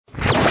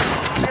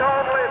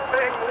only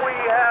thing we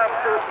have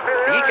to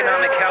fear. The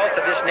economic health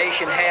of this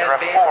nation has There are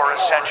been 4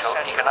 essential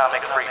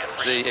economic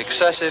freedoms. The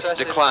excessive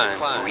decline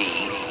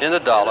in the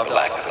dollar. For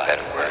lack of a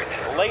better word.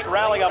 The late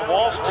rally on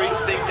Wall Street.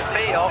 Too big to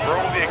fail.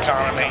 Growing the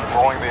economy.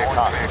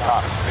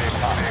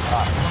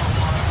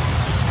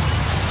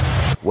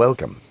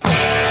 Welcome.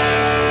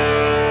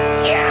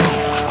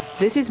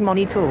 This is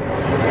Money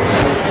Talks.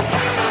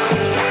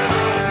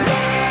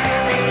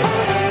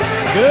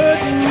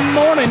 Good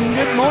morning.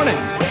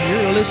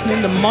 You're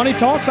listening to Money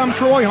Talks. I'm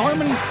Troy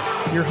Harmon,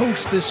 your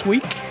host this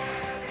week.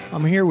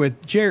 I'm here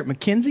with Jarrett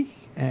McKenzie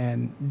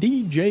and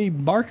DJ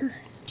Barker.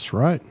 That's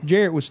right.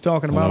 Jarrett was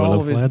talking about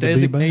all of his glad to be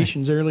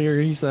designations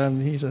earlier. He's a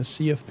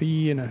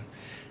CFP and a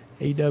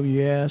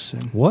AWS.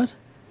 And What?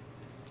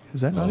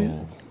 is that not it?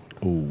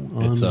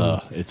 It's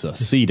a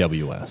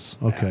CWS.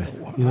 Okay.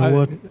 You know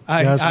what,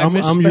 guys? I I'm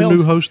your misspelled.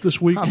 new host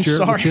this week, I'm Jarrett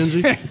sorry.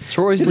 McKenzie.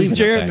 Troy's This is leaving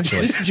Jarrett. us,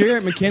 actually. This is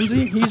Jarrett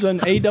McKenzie. He's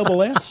an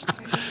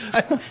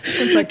AWS.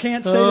 Since I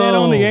can't say that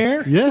on the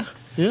air. Yeah.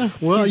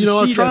 Well, He's you know,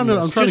 a I'm trying to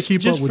CWS,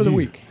 keep just up with for the you.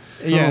 week.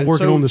 I'm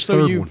working on this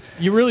third one.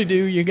 You really do.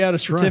 You got a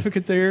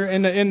certificate there,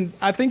 and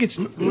I think it's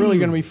really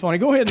going to be funny.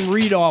 Go ahead and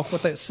read off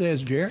what that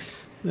says, Jarrett.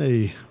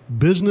 A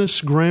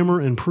business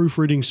grammar and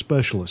proofreading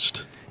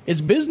specialist. Is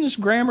business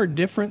grammar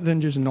different than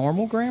just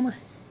normal grammar?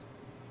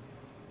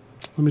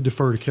 Let me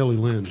defer to Kelly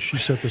Lynn. She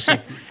set this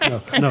up.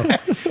 No.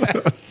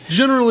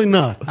 Generally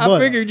not. I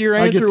figured your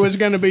answer was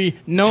going to be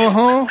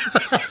no,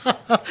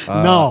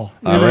 no.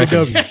 I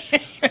reckon.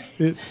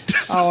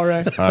 All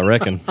right. I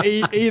reckon.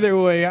 Either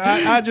way,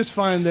 I just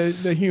find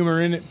the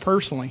humor in it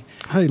personally.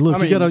 Hey, look, I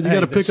mean, you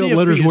gotta pick up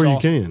letters CFP is where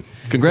awesome. you can.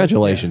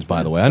 Congratulations,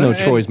 by the way. I know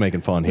Troy's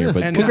making fun here,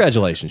 but and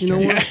congratulations, You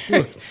know Jay. what?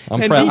 Look, I'm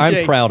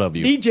DJ, proud of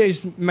you.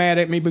 DJ's mad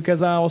at me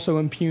because I also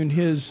impugned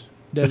his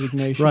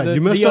designation. Right,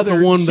 you messed up the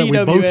other one that we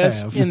both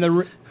CWS have. In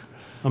the,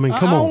 I mean,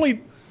 come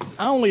on.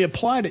 I only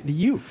applied it to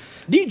you.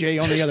 DJ,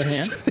 on the other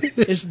hand,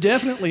 is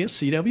definitely a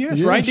CWS,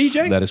 Yes. right,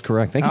 DJ? That is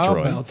correct. Thank you, How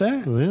Troy. about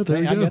that? Well, yeah,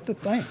 there you I go. got the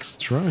thanks.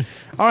 That's right.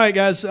 All right,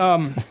 guys,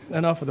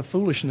 enough of the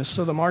foolishness.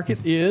 So the market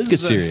is...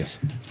 Let's get serious.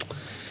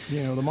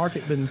 The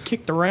market been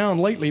kicked around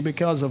lately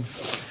because of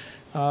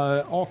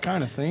all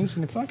kind of things.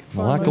 And if I can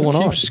find A lot that, going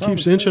on.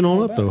 Keeps inching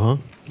on up, though, huh?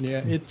 Yeah,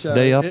 it's...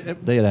 Day up,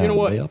 day down. You know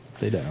what? Day up,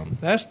 day down.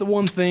 That's the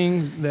one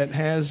thing that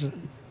has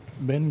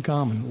been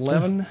common.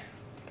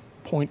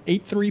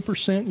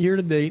 11.83% year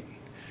to date.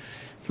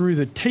 Through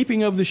the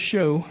taping of the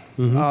show,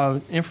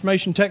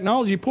 information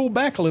technology pulled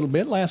back a little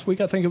bit. Last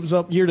week, I think it was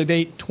up year to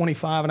date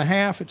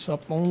 25.5. It's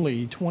up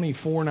only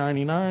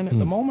 24.99 at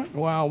the moment.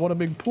 Wow, what a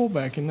big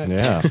pullback in that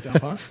tech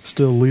stuff, huh?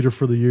 Still leader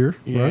for the year.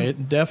 Yeah, right?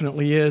 it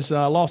definitely is.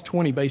 Lost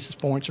 20 basis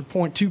points, or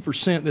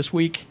 0.2% this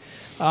week.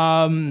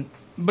 But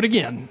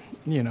again,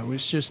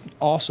 it's just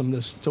awesome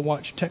to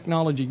watch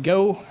technology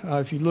go.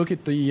 If you look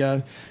at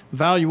the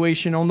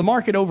valuation on the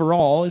market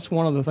overall, it's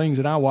one of the things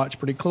that I watch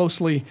pretty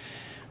closely.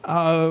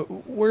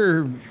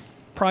 We're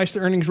price to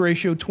earnings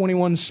ratio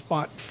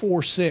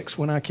 21.46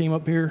 when I came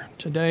up here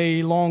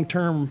today.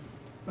 Long-term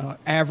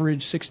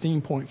average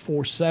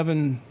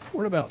 16.47.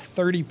 We're at about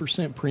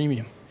 30%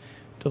 premium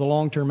to the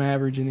long-term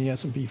average in the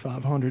S&P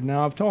 500.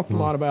 Now, I've talked a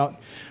lot about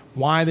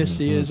why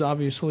this is.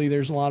 Obviously,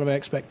 there's a lot of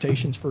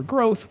expectations for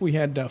growth. We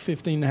had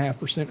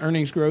 15.5%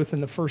 earnings growth in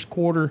the first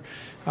quarter,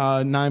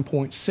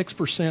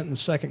 9.6% in the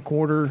second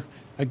quarter.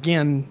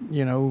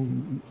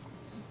 Again,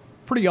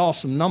 pretty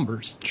awesome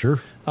numbers. Sure.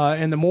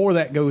 And the more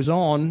that goes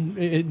on,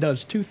 it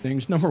does two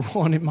things. Number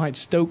one, it might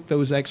stoke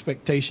those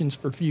expectations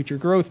for future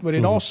growth, but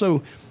it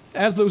also,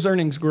 as those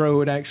earnings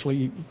grow, it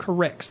actually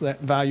corrects that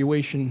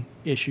valuation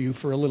issue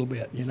for a little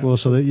bit. Well,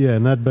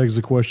 and that begs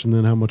the question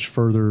then, how much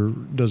further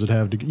does it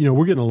have to?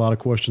 We're getting a lot of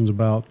questions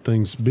about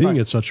things being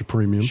at such a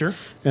premium. Sure.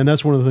 And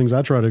that's one of the things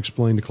I try to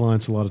explain to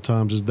clients a lot of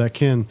times is that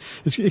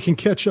it can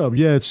catch up.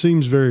 Yeah, it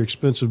seems very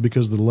expensive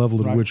because of the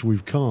level at which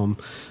we've come.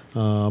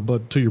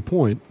 But to your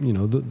point,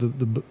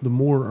 the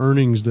more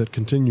earnings that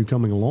continue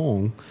coming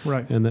along,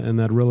 right, and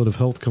that relative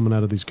health coming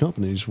out of these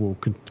companies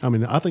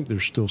I think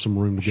there's still some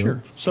room to go.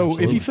 Sure. So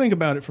Absolutely. if you think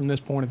about it from this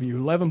point of view,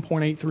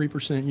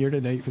 11.83% year to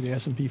date for the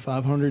S&P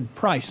 500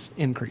 price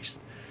increase.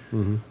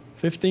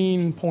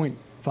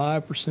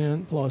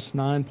 15.5% plus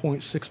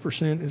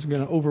 9.6% is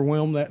going to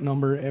overwhelm that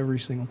number every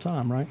single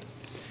time, right?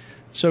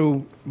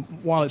 So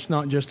while it's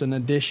not just an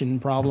addition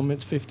problem,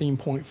 it's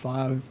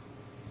 15.5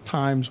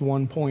 times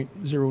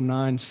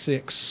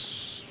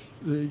 1.096.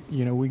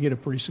 We get a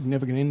pretty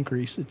significant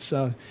increase. It's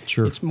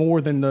It's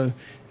more than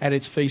at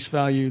its face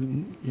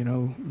value.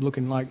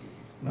 Looking like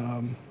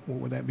what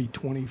would that be?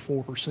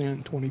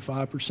 24%,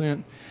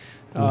 25%.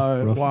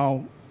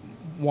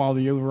 While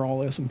the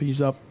overall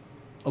S&P's up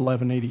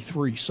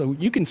 1183. So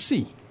you can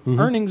see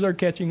earnings are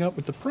catching up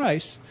with the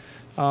price,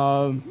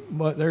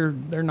 but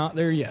they're not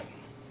there yet.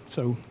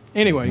 So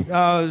anyway,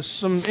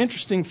 some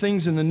interesting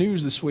things in the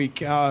news this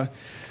week.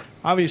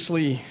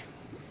 Obviously,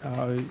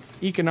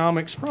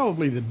 economics,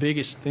 probably the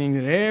biggest thing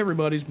that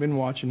everybody's been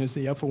watching is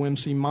the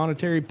FOMC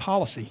monetary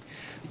policy.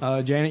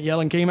 Janet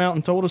Yellen came out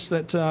and told us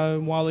that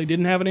while they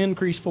didn't have an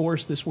increase for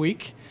us this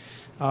week,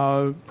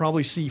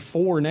 probably see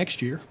 4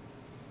 next year.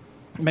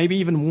 maybe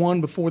even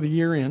one before the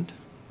year end.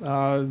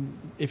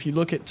 If you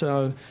look at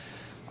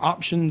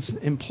options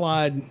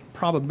implied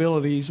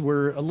probabilities,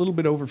 we're a little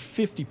bit over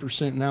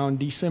 50% now in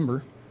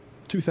December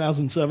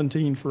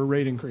 2017 for a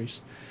rate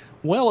increase.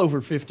 Well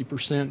over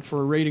 50% for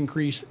a rate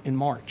increase in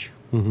March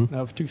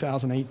of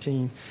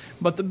 2018.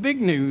 But the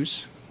big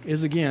news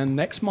is, again,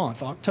 next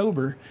month,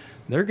 October,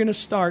 they're going to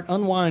start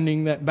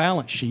unwinding that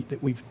balance sheet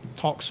that we've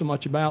talked so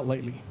much about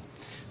lately.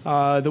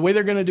 The way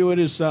they're going to do it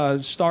is they're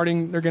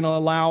going to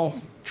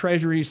allow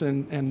treasuries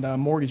and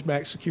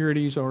mortgage-backed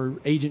securities or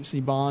agency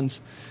bonds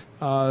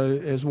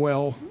as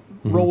well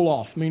roll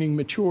off, meaning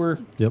mature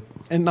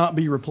and not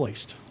be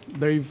replaced.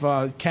 They've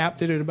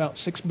capped it at about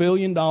 $6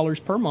 billion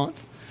per month.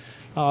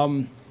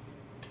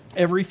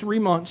 Every 3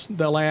 months,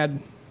 they'll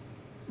add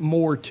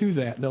more to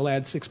that. They'll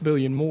add $6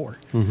 billion more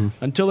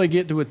until they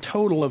get to a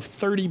total of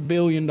 $30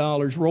 billion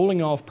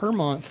rolling off per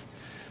month.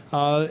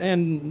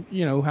 And,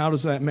 how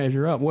does that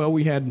measure up? Well,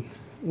 we had,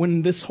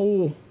 when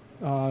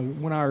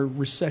our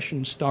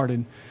recession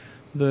started,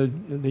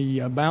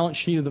 the balance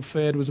sheet of the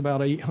Fed was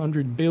about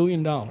 $800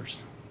 billion.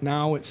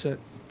 Now it's at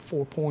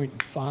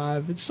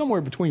 4.5. It's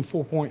somewhere between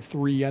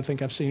 4.3. I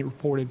think I've seen it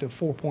reported to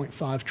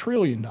 $4.5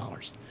 trillion.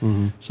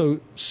 So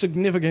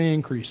significant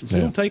increases.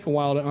 It'll take a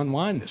while to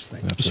unwind this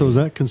thing. Absolutely. So is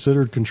that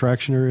considered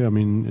contractionary? I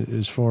mean,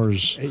 as far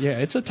as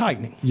it's a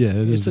tightening. Yeah,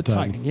 it is. It's a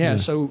tightening. Yeah.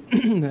 So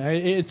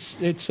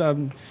it's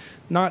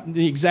not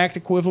the exact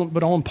equivalent,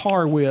 but on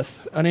par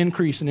with an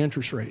increase in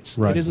interest rates.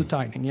 Right. It is a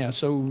tightening. Yeah.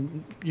 So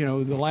the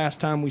last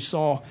time we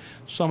saw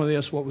some of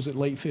this, what was it,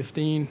 late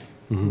 15?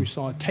 We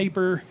saw a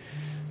taper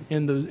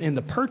in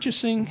the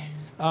purchasing,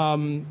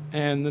 and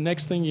the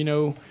next thing you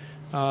know,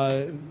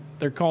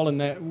 they're calling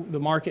that the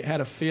market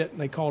had a fit.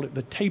 They called it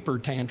the taper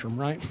tantrum,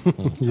 right?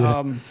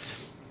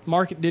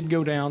 Market did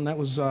go down. That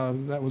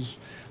was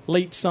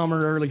late summer,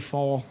 early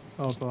fall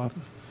of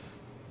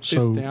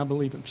 15, I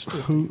believe it's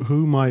 15.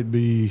 Who might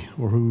be,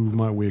 or who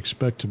might we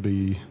expect to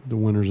be the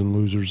winners and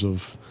losers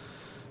of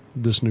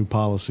this new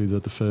policy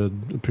that the Fed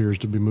appears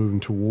to be moving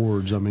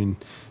towards? I mean,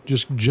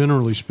 just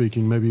generally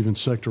speaking, maybe even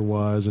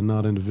sector-wise and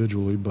not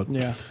individually, but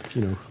Well,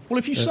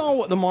 if you saw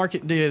what the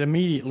market did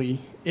immediately,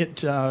 it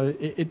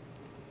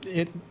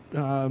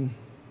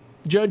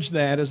judged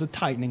that as a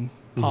tightening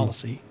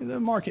policy. The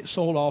market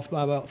sold off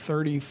by about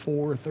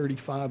 34 or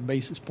 35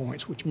 basis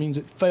points, which means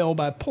it fell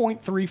by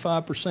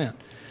 0.35%.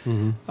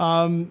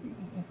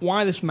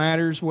 Why this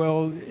matters?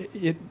 Well,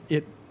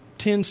 it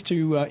tends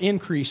to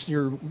increase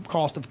your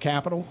cost of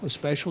capital,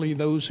 especially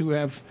those who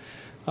have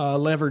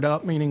levered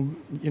up, meaning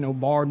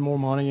borrowed more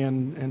money,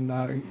 and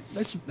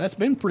that's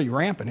been pretty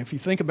rampant. If you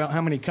think about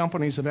how many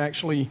companies have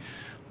actually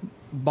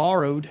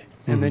borrowed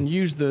and then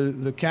used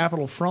the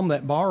capital from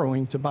that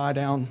borrowing to buy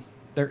down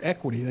their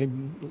equity.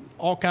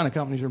 All kind of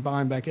companies are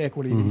buying back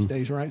equity these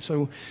days, right?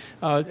 So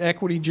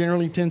equity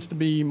generally tends to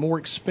be more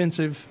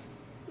expensive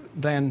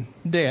than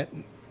debt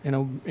in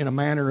a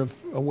manner of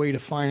a way to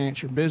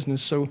finance your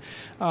business. So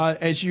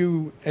as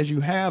you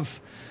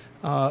have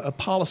a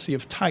policy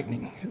of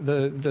tightening,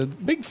 the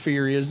big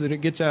fear is that it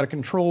gets out of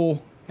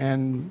control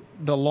and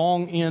the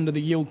long end of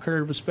the yield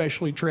curve,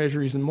 especially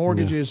treasuries and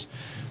mortgages,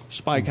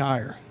 spike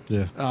higher.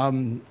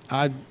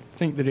 I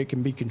think that it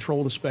can be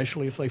controlled,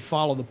 especially if they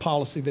follow the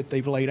policy that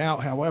they've laid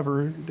out.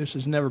 However, this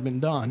has never been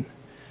done.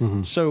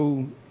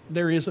 So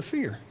there is a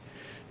fear.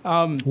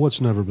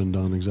 What's never been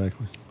done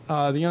exactly?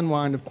 The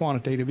unwind of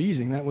quantitative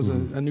easing. That was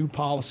a new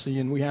policy,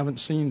 and we haven't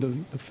seen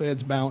the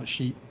Fed's balance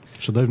sheet.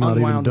 So they've not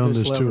even done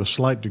this to a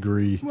slight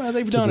degree. Well,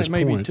 they've done it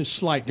maybe to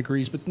slight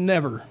degrees, but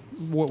never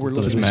what we're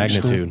looking at. This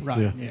magnitude.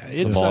 Right. Yeah.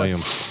 It's the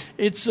volume.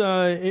 It's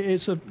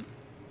a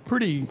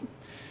pretty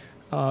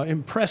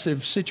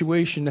impressive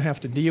situation to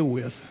have to deal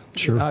with.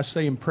 Sure. I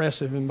say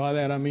impressive, and by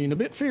that I mean a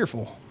bit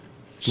fearful.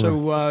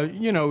 So,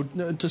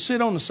 to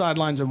sit on the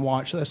sidelines and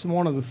watch, that's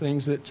one of the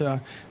things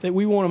that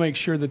we want to make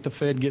sure that the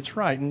Fed gets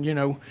right. And,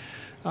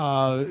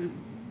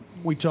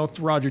 we talk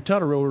to Roger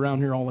Tutterow around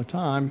here all the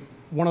time.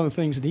 One of the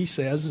things that he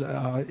says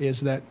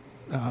is that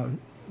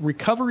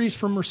recoveries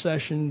from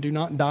recession do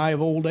not die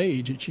of old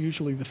age. It's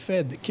usually the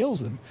Fed that kills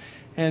them.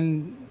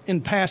 And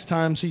in past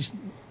times, he's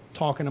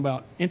talking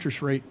about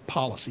interest rate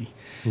policy.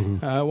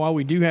 While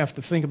we do have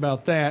to think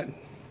about that,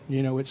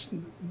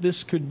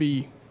 this could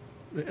be,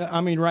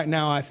 right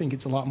now I think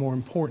it's a lot more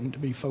important to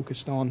be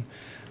focused on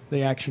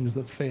the actions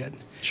of the Fed.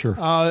 Sure.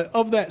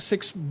 Of that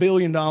 $6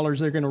 billion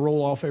they're going to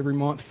roll off every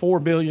month,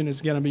 $4 billion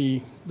is going to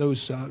be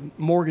those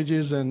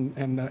mortgages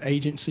and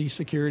agency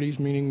securities,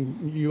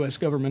 meaning U.S.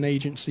 government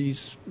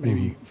agencies,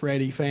 maybe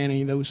Freddie,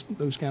 Fannie, those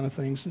kind of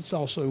things. It's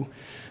also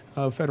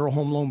Federal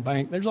Home Loan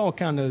Bank. There's all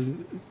kind of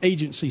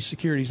agency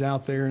securities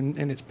out there,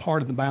 and it's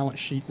part of the balance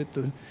sheet that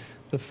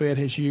the Fed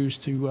has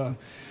used to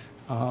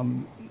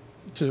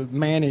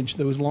manage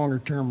those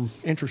longer-term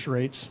interest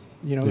rates.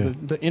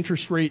 The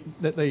interest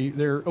rate that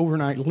their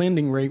overnight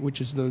lending rate,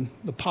 which is the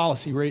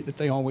policy rate that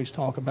they always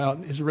talk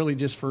about, is really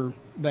just for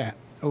that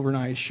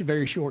overnight,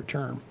 very short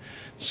term.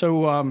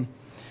 So,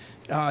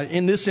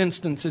 in this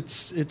instance,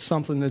 it's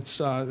something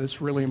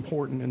that's really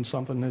important and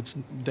something that's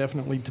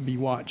definitely to be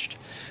watched.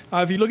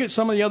 If you look at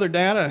some of the other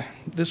data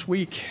this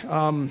week,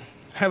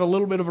 have a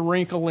little bit of a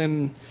wrinkle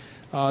in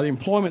the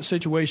employment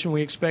situation.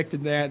 We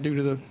expected that due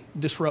to the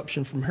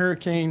disruption from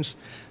hurricanes.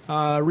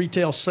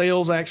 Retail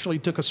sales actually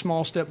took a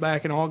small step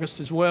back in August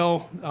as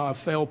well,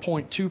 fell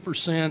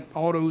 0.2%.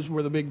 Autos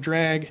were the big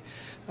drag.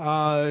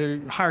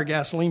 Higher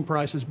gasoline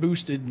prices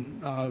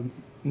boosted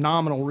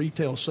nominal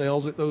retail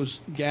sales at those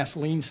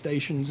gasoline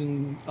stations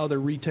and other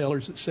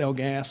retailers that sell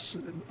gas,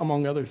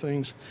 among other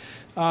things.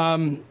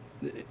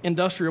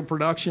 Industrial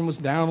production was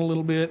down a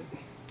little bit.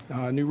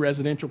 New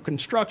residential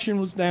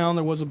construction was down.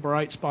 There was a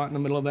bright spot in the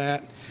middle of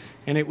that,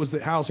 and it was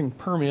that housing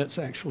permits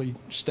actually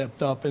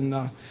stepped up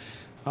in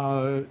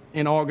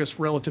August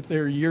relative to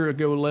their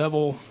year-ago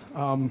level.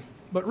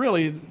 But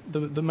really,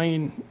 the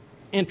main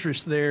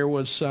interest there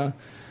was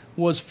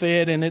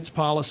Fed and its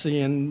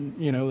policy,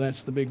 and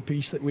that's the big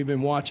piece that we've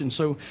been watching.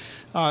 So,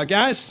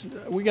 guys,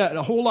 we got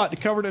a whole lot to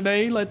cover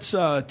today. Let's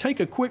take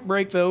a quick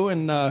break though,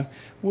 and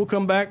we'll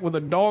come back with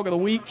a dog of the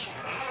week.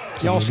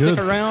 Y'all stick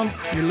around.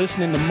 You're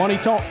listening to Money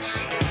Talks.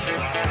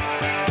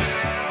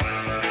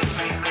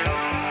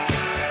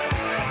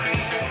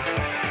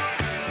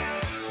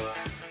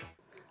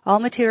 All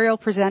material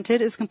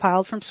presented is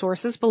compiled from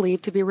sources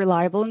believed to be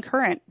reliable and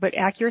current, but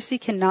accuracy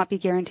cannot be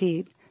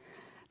guaranteed.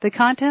 The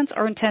contents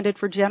are intended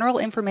for general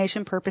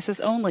information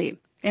purposes only.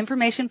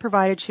 Information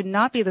provided should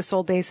not be the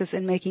sole basis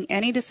in making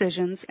any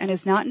decisions and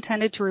is not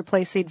intended to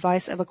replace the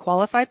advice of a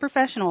qualified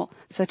professional,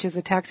 such as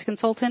a tax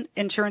consultant,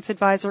 insurance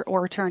advisor,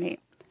 or attorney.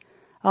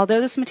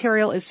 Although this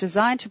material is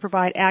designed to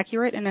provide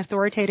accurate and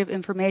authoritative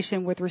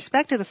information with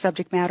respect to the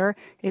subject matter,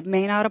 it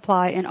may not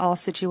apply in all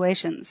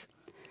situations.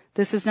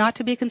 This is not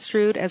to be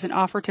construed as an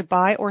offer to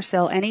buy or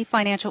sell any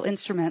financial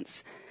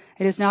instruments.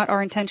 It is not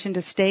our intention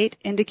to state,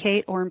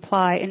 indicate, or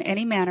imply in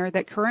any manner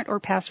that current or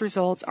past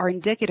results are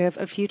indicative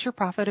of future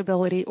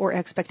profitability or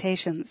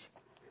expectations.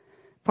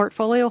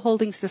 Portfolio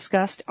holdings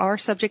discussed are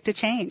subject to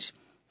change.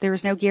 There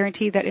is no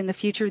guarantee that in the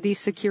future these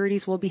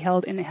securities will be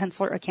held in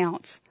Henssler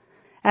accounts.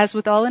 As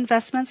with all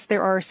investments,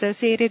 there are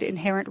associated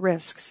inherent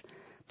risks.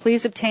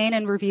 Please obtain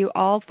and review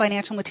all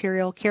financial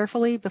material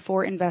carefully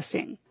before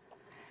investing.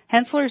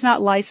 Henssler is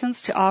not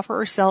licensed to offer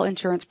or sell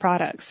insurance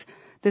products.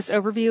 This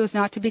overview is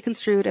not to be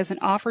construed as an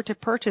offer to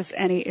purchase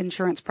any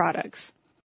insurance products.